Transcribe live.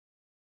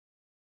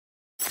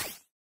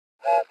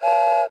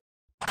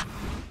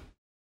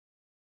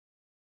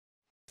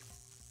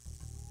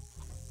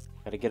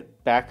Gotta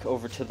get back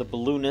over to the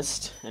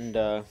balloonist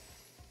and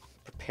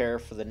prepare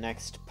for the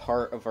next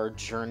part of our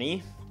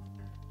journey.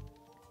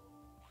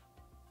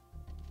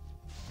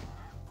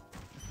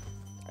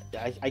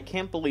 I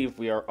can't believe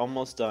we are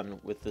almost done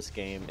with this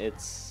game.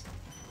 It's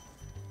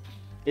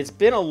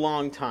been a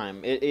long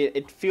time.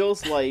 It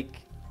feels like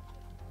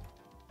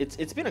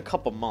it's been a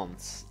couple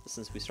months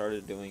since we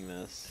started doing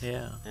this.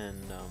 Yeah.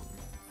 And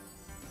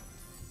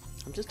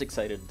I'm just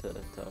excited to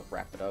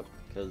wrap it up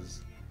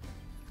because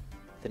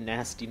the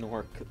Nasty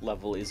Nork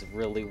level is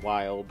really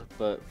wild.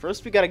 But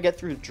first we gotta get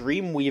through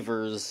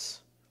Dreamweavers.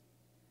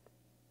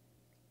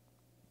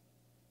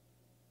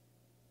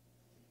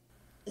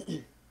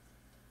 Is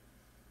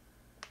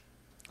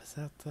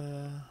that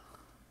the...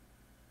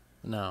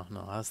 No,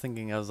 I was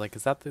thinking, I was like,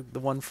 is that the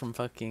one from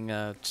fucking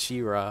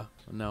Chira?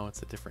 No,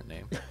 it's a different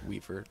name.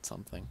 Weaver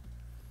something.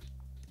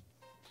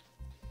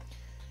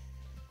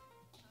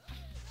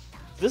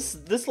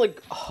 This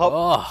like hub,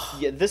 Ugh.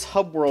 yeah, this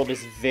hub world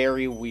is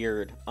very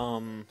weird.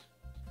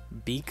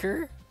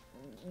 Beaker?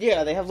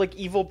 Yeah, they have like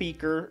evil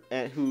Beaker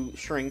who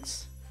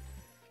shrinks.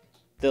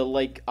 The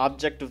like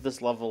object of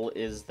this level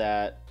is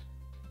that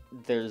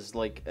there's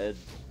like a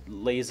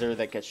laser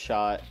that gets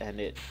shot and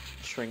it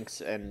shrinks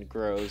and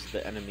grows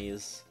the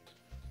enemies.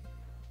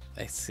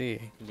 I see.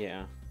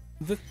 Yeah.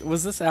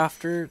 Was this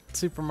after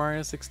Super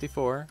Mario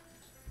 64?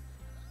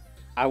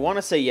 I want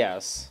to say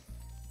yes.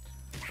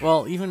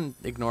 Well, even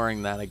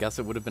ignoring that, I guess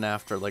it would have been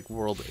after like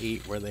World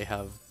 8 where they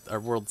have, or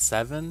World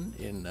 7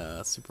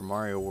 in Super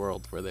Mario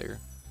World where they're...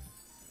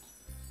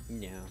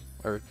 Yeah.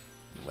 Or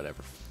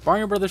whatever.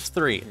 Mario Brothers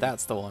 3,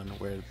 that's the one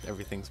where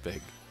everything's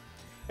big.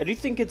 I do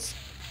think it's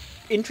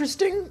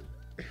interesting.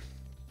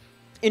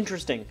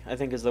 Interesting, I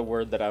think, is the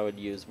word that I would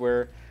use.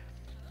 Where,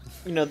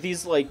 you know,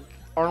 these like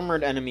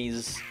armored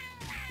enemies,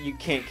 you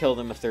can't kill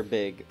them if they're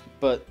big,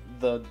 but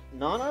the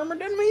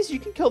non-armored enemies, you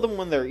can kill them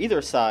when they're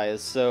either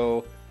size.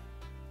 So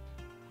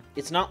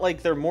it's not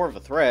like they're more of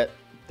a threat.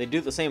 They do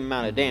the same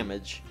amount of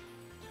damage.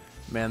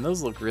 Man,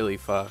 those look really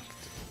fucked.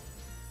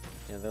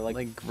 Yeah, they're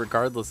like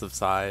regardless of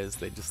size,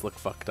 they just look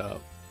fucked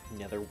up.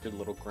 Yeah, they're good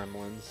little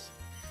gremlins.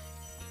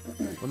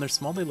 When they're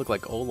small, they look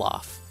like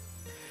Olaf.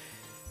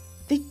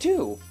 They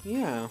do,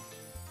 yeah.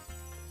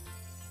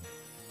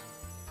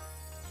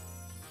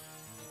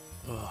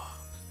 Ugh.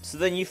 So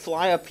then you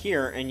fly up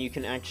here and you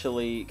can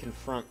actually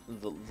confront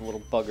the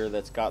little bugger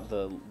that's got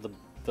the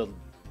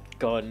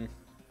gun.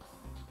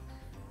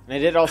 And I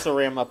did also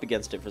ram up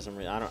against it for some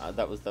reason. I don't.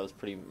 That was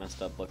pretty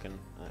messed up looking.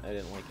 I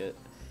didn't like it.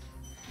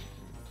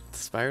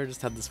 Spyro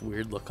just had this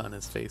weird look on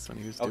his face when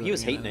he was doing it. Oh, he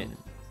was hating it.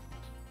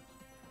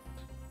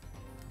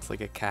 It's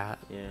like a cat.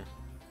 Yeah.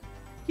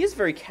 He is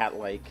very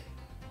cat-like.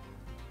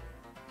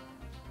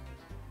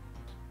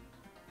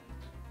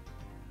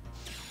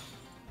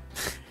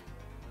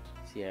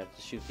 So yeah, I have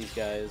to shoot these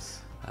guys.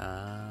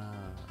 Ah.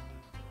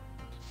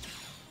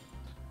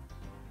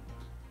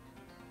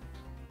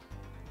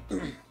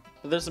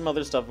 But there's some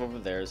other stuff over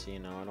there, so you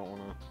know, I don't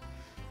want to...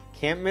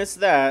 Can't miss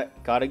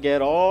that. Gotta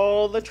get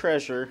all the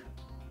treasure.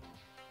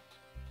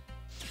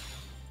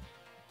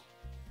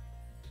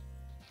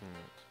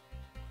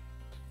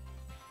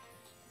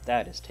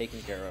 That is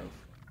taken care of.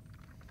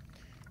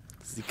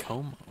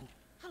 Zikomo.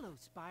 Hello,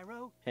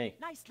 Spyro. Hey.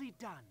 Nicely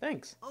done.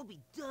 Thanks. I'll be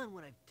done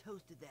when I've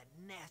toasted that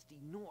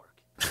nasty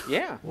Nork.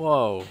 Yeah.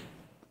 Whoa.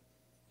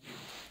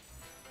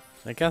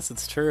 I guess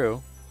it's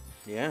true.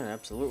 Yeah,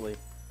 absolutely.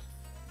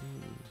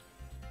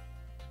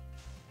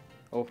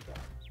 Oh.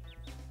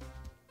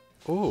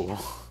 Ooh.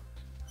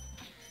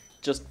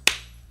 Just...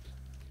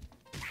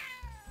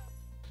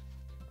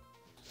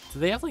 Do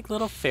they have like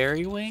little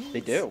fairy wings? They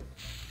do.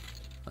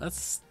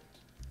 That's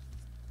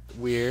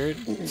weird.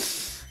 Well,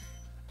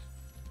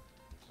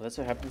 that's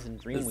what happens in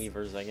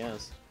Dreamweavers, I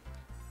guess.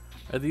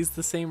 Are these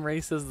the same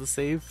race as the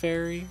Save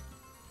Fairy?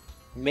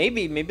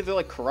 Maybe they're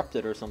like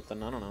corrupted or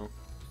something. I don't know.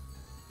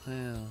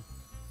 Yeah.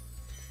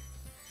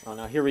 Oh,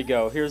 now here we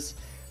go. Here's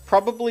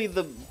probably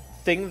the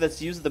thing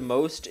that's used the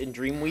most in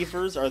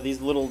Dreamweavers are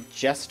these little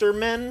jester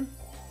men.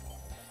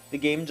 The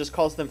game just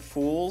calls them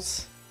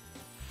fools.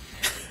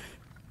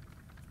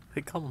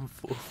 They call them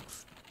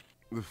fools.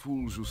 The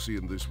fools you see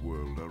in this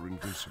world are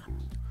invincible,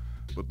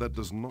 but that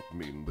does not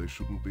mean they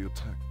shouldn't be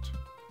attacked.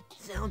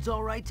 Sounds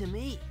all right to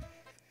me.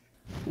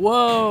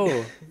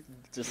 Whoa!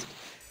 Just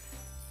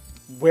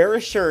wear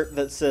a shirt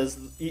that says,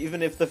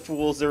 even if the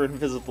fools are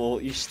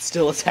invisible, you should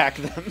still attack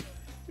them.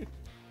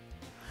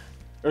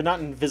 Or not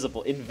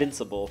invisible,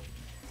 invincible.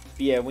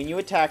 But yeah, when you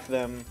attack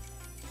them...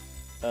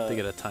 they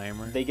get a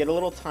timer? They get a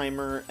little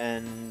timer,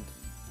 and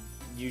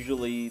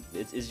usually,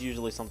 it's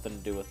usually something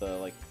to do with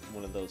like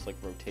one of those like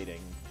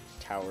rotating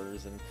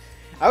towers. And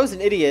I was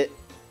an idiot.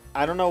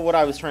 I don't know what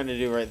I was trying to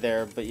do right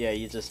there, but yeah,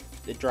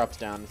 it drops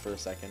down for a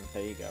second.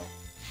 There you go.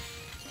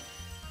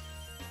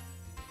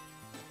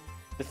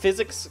 The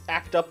physics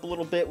act up a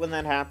little bit when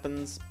that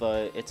happens,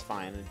 but it's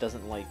fine. It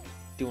doesn't like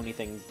do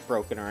anything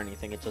broken or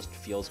anything. It just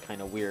feels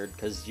kind of weird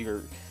because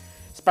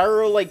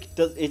Spyro like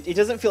it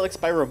doesn't feel like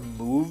Spyro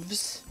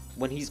moves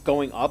when he's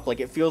going up. Like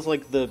it feels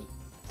like the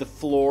the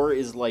floor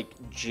is like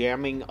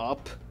jamming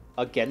up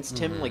against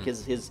him, like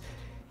his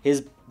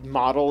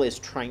model is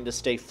trying to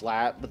stay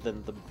flat, but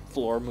then the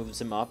floor moves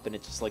him up, and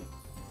it's just like,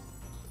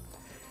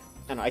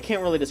 I don't know, I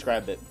can't really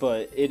describe it,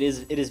 but it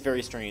is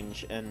very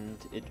strange, and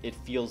it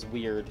feels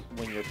weird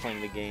when you're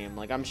playing the game.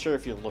 Like, I'm sure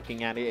if you're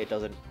looking at it, it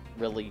doesn't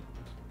really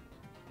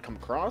come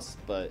across,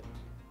 but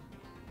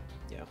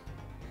yeah.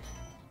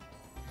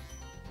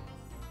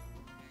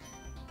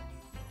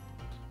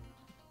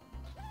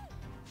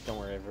 Don't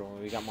worry,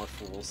 everyone, we got more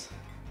fools.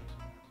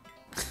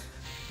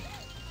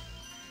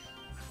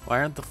 Why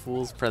aren't the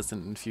fools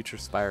present in future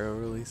Spyro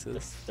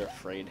releases? They're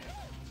afraid.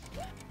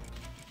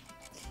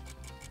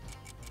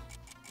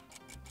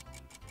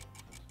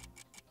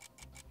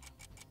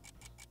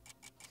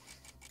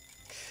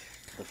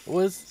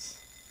 Was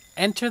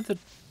Enter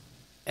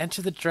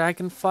the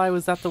Dragonfly,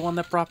 was that the one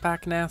that brought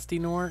back Nasty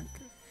Nork?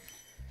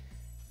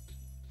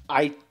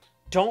 I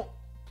don't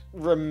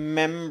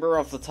remember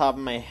off the top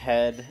of my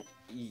head.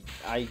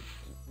 I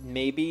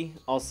maybe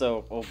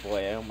also, oh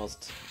boy, I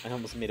almost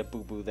made a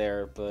boo-boo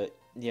there, but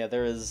yeah,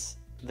 there's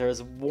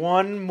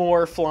one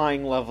more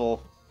flying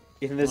level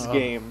in this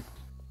game.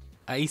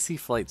 Icy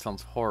Flight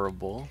sounds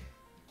horrible.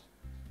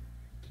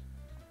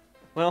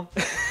 Well,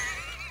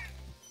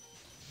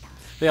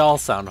 they all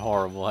sound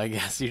horrible, I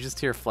guess. You just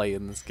hear flight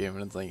in this game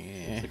and it's like,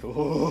 eh. it's like,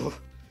 ooh.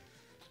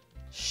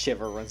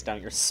 Shiver runs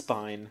down your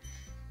spine.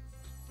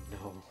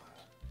 No.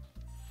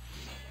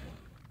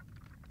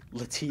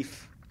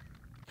 Latif.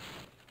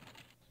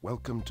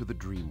 Welcome to the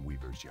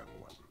Dreamweavers, young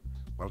one.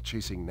 While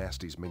chasing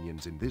Nasty's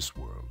minions in this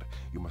world,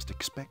 you must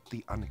expect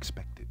the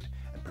unexpected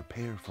and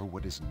prepare for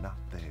what is not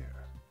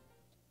there.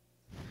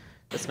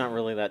 That's not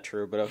really that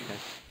true, but okay.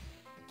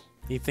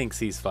 He thinks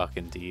he's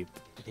fucking deep.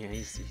 Yeah,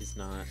 he's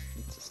not.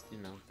 It's just, you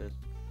know,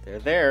 they're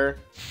there.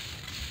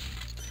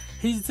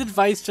 His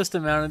advice just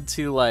amounted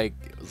to like,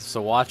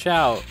 so watch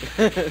out.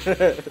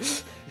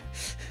 There's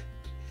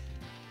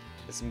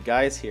some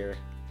guys here.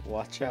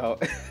 Watch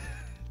out.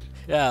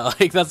 Yeah,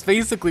 like that's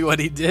basically what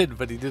he did,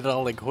 but he did it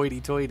all like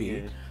hoity-toity.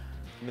 Yeah.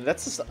 I mean,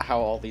 that's just how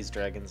all these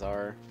dragons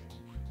are.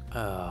 Ugh.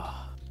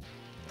 I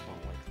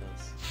don't like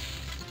this.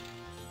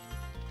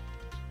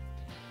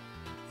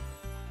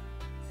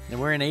 And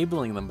we're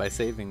enabling them by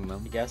saving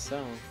them. I guess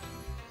so.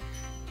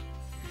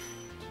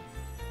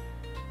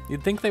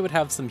 You'd think they would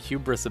have some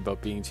hubris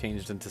about being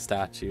changed into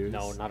statues.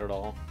 No, not at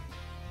all.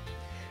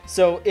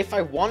 So, if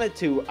I wanted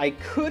to, I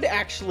could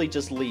actually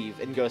just leave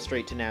and go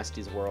straight to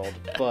Nasty's world,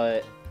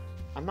 but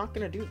I'm not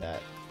gonna do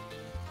that.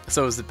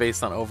 So is it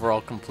based on overall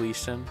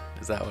completion?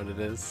 Is that what it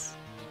is?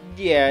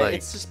 Yeah, Like,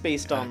 it's just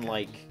based on, okay.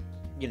 like,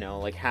 you know,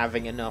 like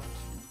having enough...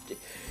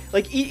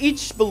 Like,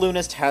 each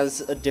balloonist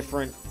has a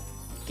different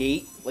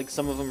gate. Like,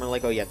 some of them are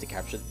like, oh, you have to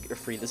capture or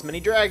free this many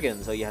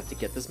dragons. Oh, you have to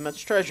get this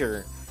much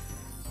treasure.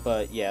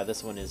 But, yeah,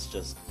 this one is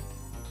just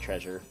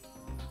treasure.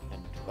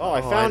 And, oh,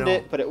 I found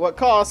it, but at what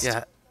cost?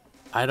 Yeah,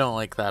 I don't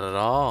like that at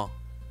all.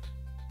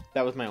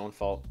 That was my own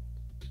fault.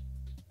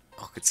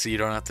 Okay, so you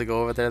don't have to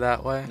go over there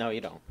that way? No,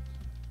 you don't.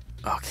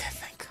 Okay,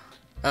 thank God.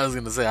 I was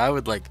gonna say, I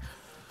would, like,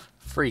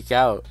 freak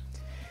out.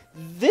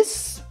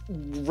 This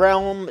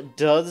realm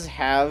does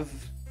have...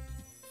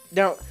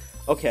 Now,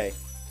 okay.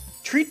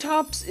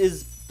 Treetops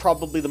is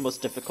probably the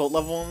most difficult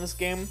level in this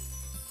game,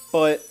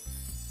 but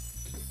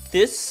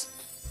this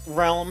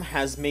realm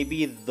has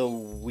maybe the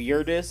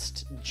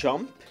weirdest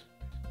jump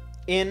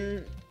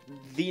in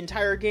the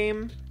entire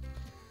game.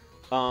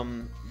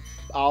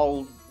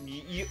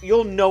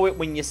 You'll know it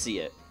when you see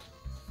it.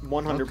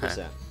 100%.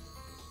 Okay.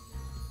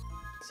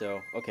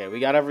 So, okay, we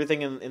got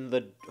everything in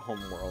the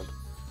home world.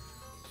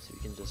 So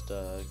we can just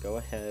go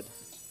ahead.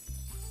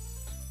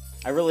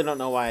 I really don't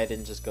know why I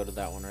didn't just go to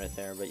that one right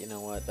there, but you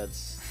know what?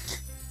 That's...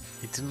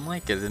 You didn't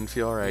like it. It didn't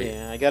feel right.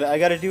 Yeah, I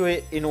gotta do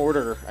it in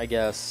order, I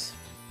guess.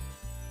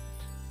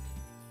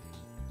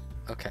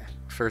 Okay.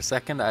 For a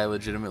second, I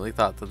legitimately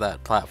thought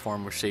that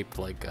platform was shaped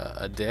like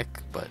a dick,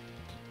 but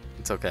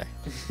it's okay.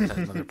 It had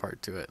another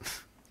part to it.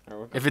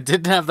 If it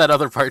didn't have that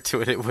other part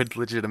to it, it would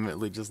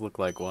legitimately just look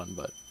like one,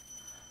 but...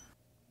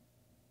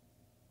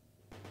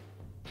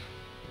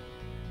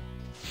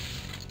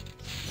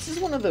 This is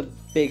one of the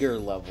bigger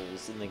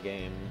levels in the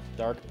game,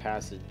 Dark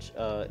Passage.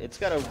 It's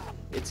got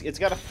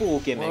a fool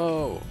gimmick.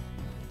 Whoa.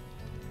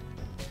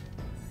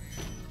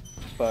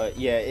 But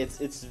yeah,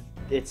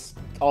 it's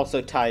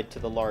also tied to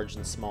the large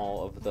and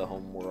small of the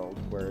home world,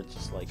 where it's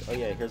just like, oh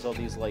yeah, here's all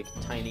these like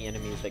tiny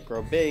enemies that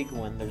grow big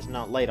when there's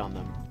not light on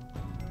them.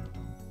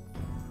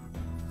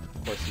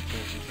 Of course, you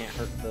can't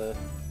hurt the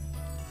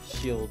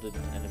shielded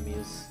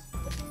enemies.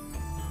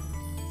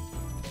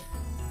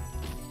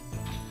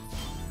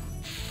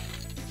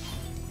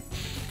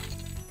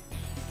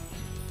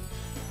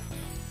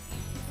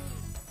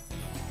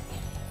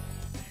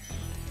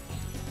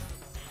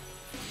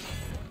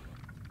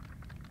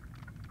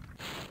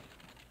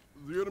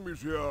 The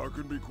enemies here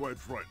can be quite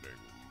frightening,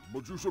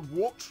 but you should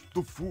watch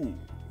the fools.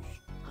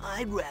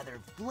 I'd rather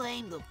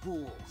flame the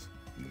fools.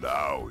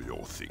 Now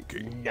you're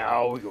thinking.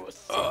 Now you're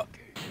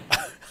thinking.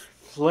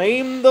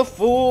 Flame the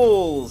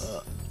fools!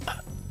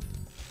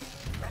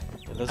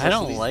 Those I are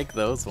don't these like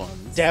those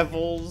ones.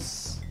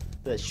 devils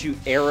that shoot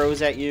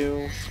arrows at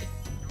you.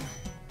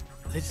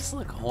 They just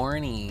look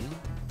horny.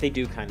 They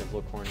do kind of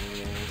look horny,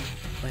 yeah.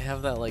 They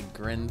have that like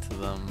grin to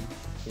them.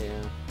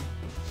 Yeah.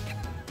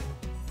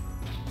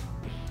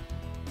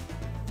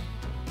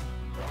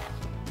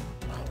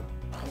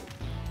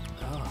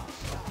 Oh.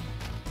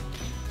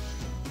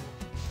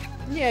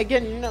 Yeah,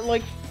 again, you know,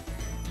 like,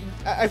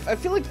 I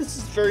feel like this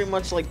is very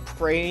much like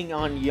preying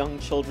on young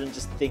children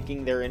just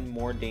thinking they're in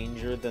more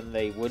danger than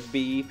they would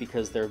be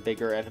because they're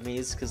bigger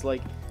enemies. Because,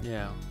 like,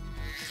 Yeah.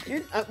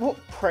 well,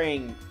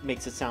 preying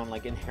makes it sound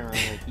like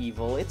inherently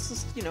evil. It's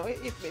just, you know,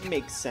 it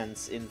makes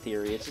sense in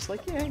theory. It's just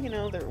like, yeah, you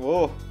know, they're.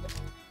 Whoa!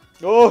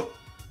 Oh!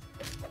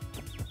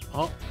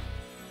 Oh.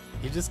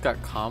 You just got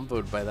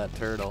comboed by that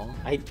turtle.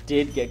 I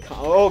did get.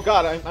 Oh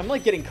god, I'm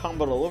like getting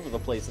comboed all over the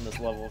place in this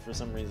level for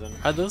some reason.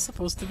 Are those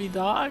supposed to be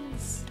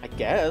dogs? I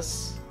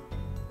guess.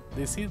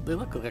 They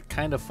look like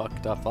kind of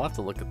fucked up. I'll have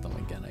to look at them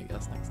again, I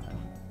guess, next time.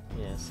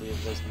 Yeah, see,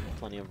 there's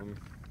plenty of them.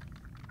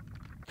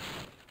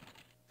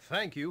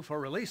 Thank you for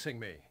releasing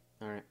me.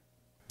 Alright.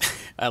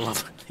 I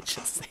love when they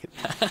just say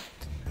that.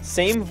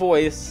 Same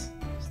voice.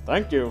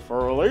 Thank you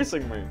for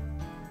releasing me.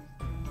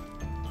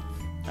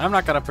 I'm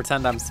not gonna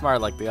pretend I'm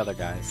smart like the other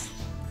guys.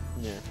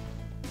 Yeah.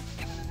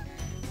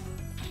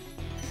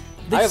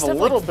 They I have just a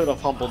little like, bit of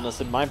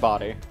humbleness in my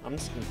body. I'm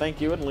just gonna thank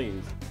you and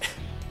leave.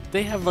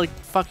 They have like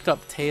fucked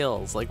up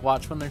tails. Like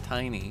watch when they're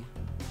tiny.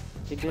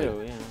 They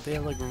do, yeah. They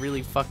have like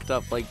really fucked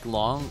up like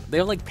long. They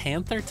have like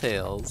panther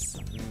tails.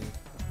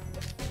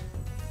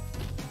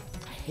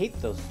 I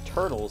hate those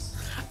turtles.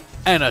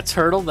 And a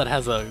turtle that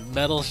has a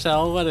metal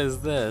shell. What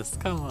is this?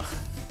 Come on.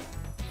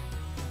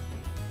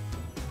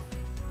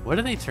 What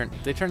do they turn?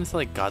 They turn into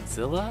like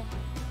Godzilla?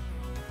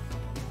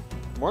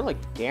 More like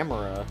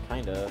Gamera,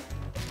 kinda.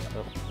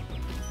 Oh.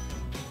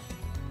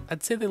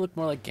 I'd say they look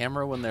more like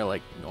Gamera when they're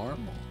like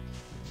normal.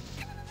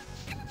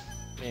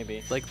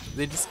 Maybe. Like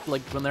they just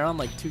like when they're on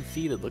like 2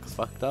 feet, it looks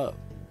fucked up.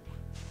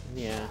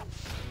 Yeah.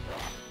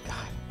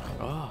 God.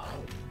 Oh.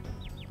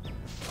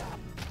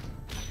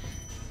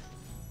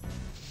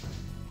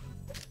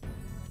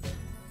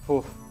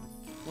 Oof.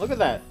 Look at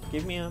that.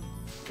 Give me a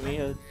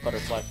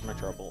butterfly for my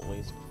trouble, at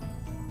least.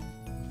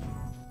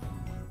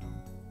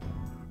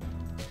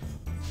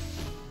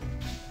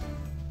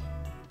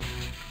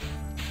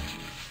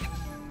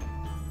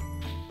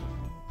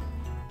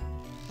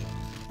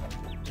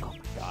 Oh my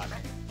god.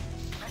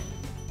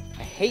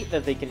 I hate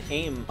that they can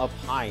aim up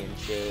high and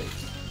shit.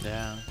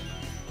 Yeah.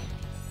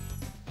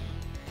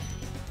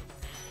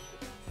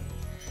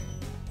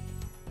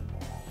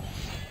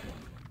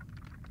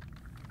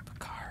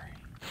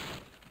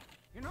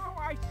 You know,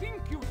 I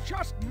think you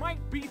just might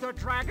be the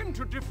dragon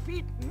to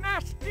defeat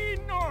Nasty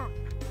Nork.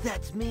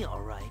 That's me,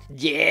 all right.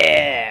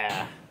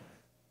 Yeah!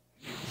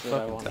 That's what I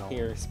Fucking want to tell.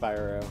 hear,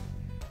 Spyro.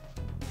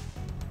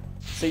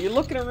 So you're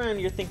looking around,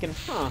 you're thinking,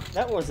 huh,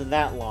 that wasn't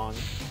that long.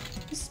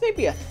 This is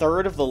maybe a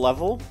third of the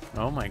level.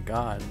 Oh my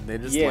god. They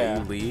just Yeah. let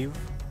you leave?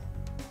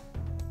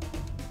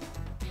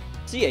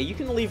 So yeah, you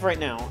can leave right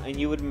now, and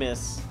you would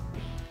miss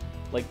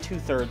like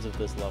 2/3 of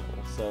this level.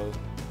 So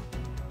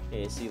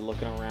yeah, so you're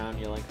looking around,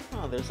 you're like,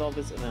 oh, there's all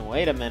this, and then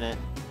wait a minute,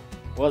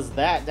 was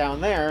that down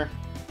there?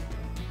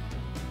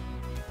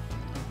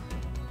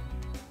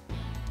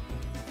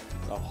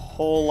 There's a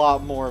whole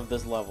lot more of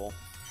this level.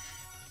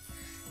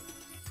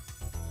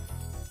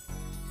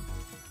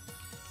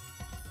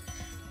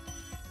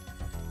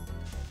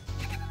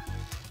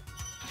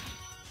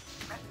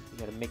 You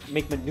gotta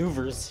make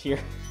maneuvers here.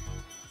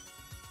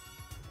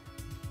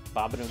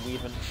 Bobbing and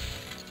weaving.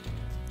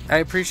 I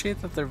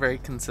appreciate that they're very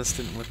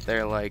consistent with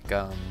their like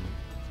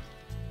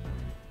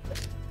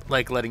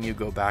letting you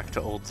go back to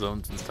old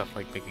zones and stuff,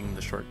 like making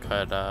the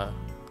shortcut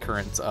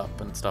currents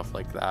up and stuff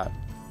like that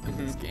in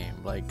this game.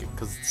 Like,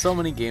 because so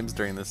many games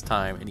during this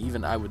time, and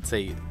even I would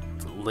say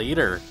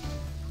later,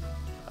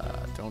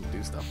 don't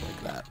do stuff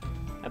like that.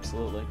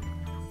 Absolutely.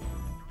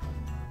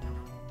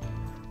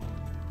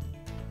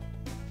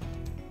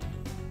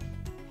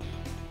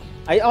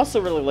 I also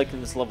really like in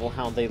this level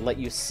how they let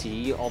you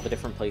see all the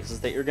different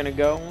places that you're gonna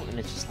go, and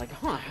it's just like,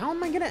 huh, how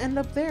am I gonna end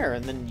up there?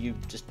 And then you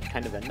just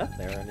kind of end up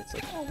there, and it's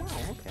like, oh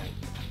wow, okay.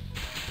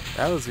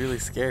 That was really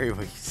scary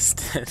what you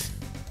just did.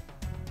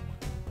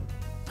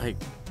 Like,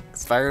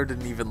 Spyro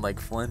didn't even like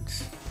flinch.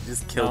 He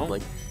just killed No.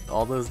 like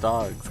all those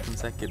dogs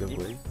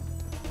consecutively.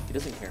 He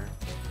doesn't care.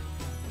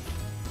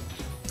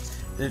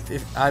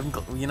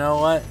 You know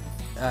what?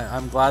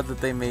 I'm glad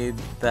that they made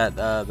that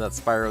that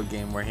Spyro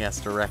game where he has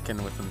to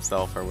reckon with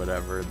himself or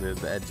whatever,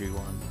 the edgy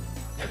one.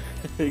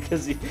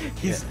 Because he's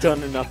Yeah.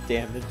 done enough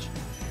damage.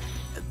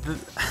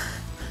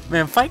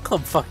 Man, Fight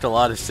Club fucked a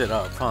lot of shit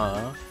up,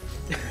 huh?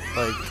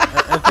 Like,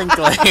 I think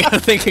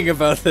like thinking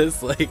about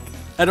this, like,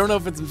 I don't know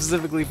if it's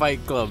specifically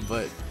Fight Club,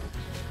 but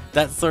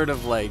that sort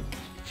of like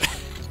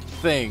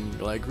thing,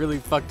 like, really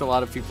fucked a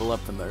lot of people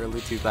up in the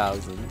early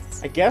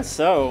 2000s. I guess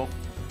so.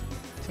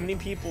 Too many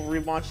people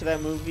rewatched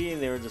that movie, and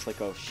they were just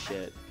like, oh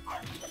shit.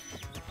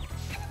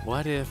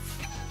 What if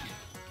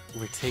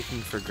we're taking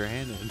for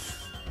granted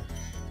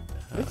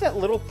What if that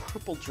little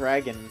purple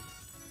dragon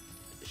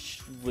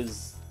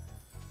was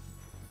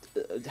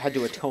had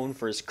to atone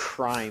for his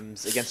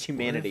crimes against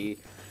humanity?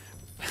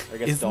 Or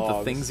against Isn't dogs?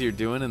 the things you're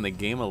doing in the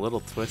game a little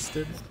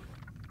twisted?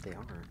 They are,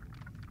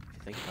 if you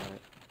think about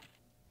it.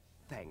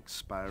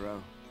 Thanks,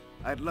 Spyro.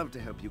 I'd love to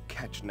help you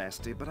catch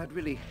Nasty, but I'd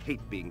really hate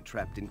being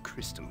trapped in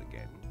Crystal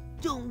again.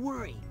 Don't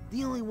worry.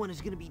 The only one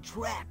who's gonna be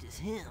trapped is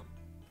him.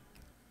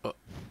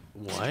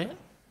 What?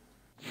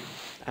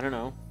 I don't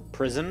know.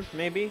 Prison,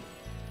 maybe?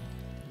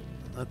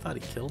 I thought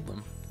he killed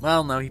them.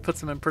 Well, no, he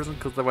puts him in prison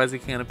because otherwise he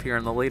can't appear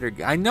in the later.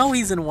 I know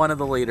he's in one of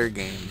the later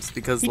games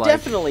because He like,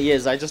 definitely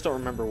is. I just don't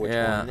remember which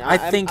one. I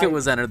think it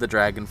was Enter the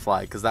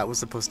Dragonfly because that was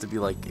supposed to be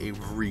like a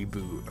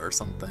reboot or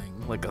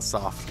something, like a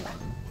soft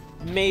one.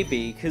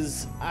 Maybe,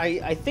 because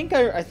I think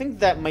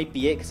that might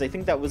be it, because I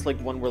think that was like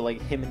one where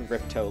like him and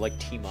Ripto like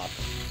team up.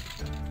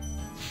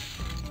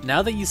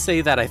 Now that you say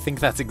that, I think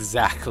that's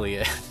exactly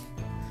it.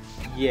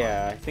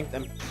 Yeah,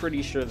 I'm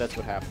pretty sure that's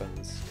what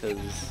happens,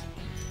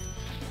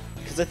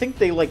 because I think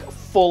they like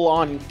full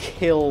on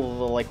kill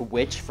the like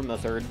witch from the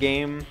third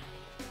game.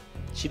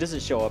 She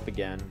doesn't show up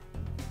again.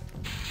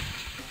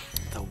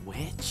 The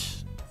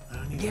witch? I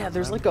don't even Yeah,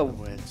 there's like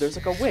remember the witch. there's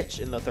like a witch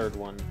in the third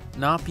one.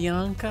 Not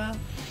Bianca?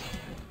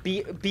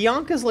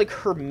 Bianca's like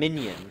her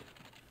minion.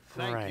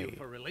 Thank you Right.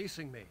 for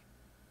releasing me.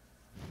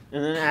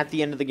 And then at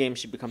the end of the game,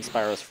 she becomes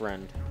Spyro's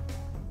friend.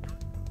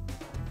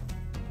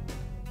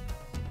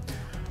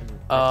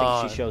 And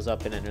I think she shows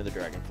up in Enter the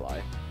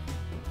Dragonfly.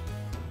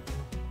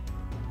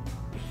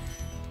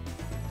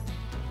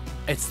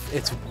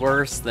 It's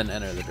worse than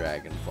Enter the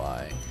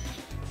Dragonfly.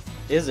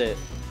 Is it?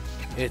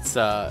 It's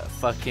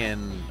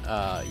fucking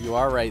you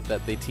are right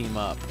that they team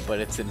up, but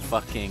it's in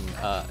fucking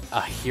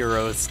A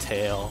Hero's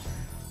Tale.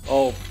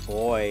 Oh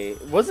boy.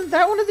 Wasn't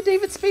that one of the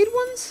David Spade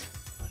ones?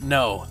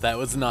 No, that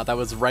was not. That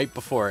was right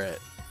before it.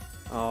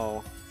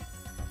 Oh.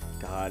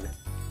 God.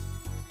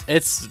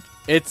 It's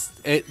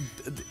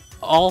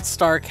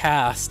all-star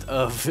cast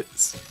of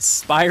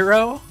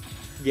Spyro,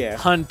 Yeah.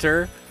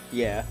 Hunter,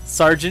 Yeah.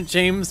 Sergeant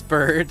James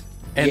Bird,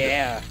 and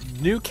Yeah.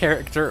 new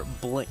character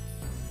Blink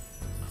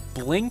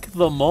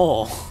the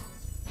Mole.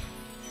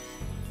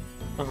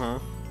 Uh-huh.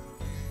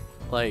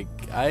 Like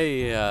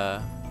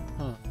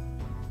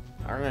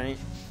Alright.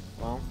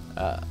 Well.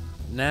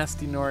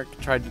 Nasty Nork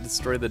tried to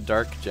destroy the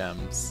Dark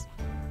Gems.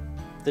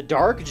 The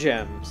Dark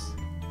Gems.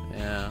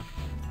 Yeah.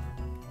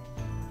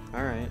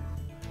 Alright.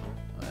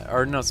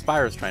 Or no,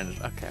 Spyro's trying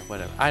to. Okay,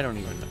 whatever. I don't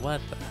even know what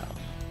the hell.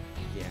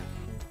 Yeah.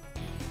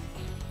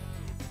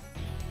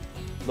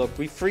 Look,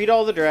 we freed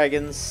all the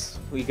dragons.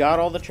 We got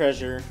all the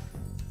treasure.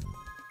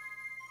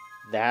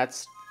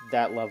 That's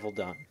that level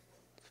done.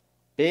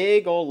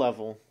 Big old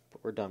level,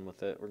 but we're done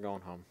with it. We're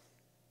going home.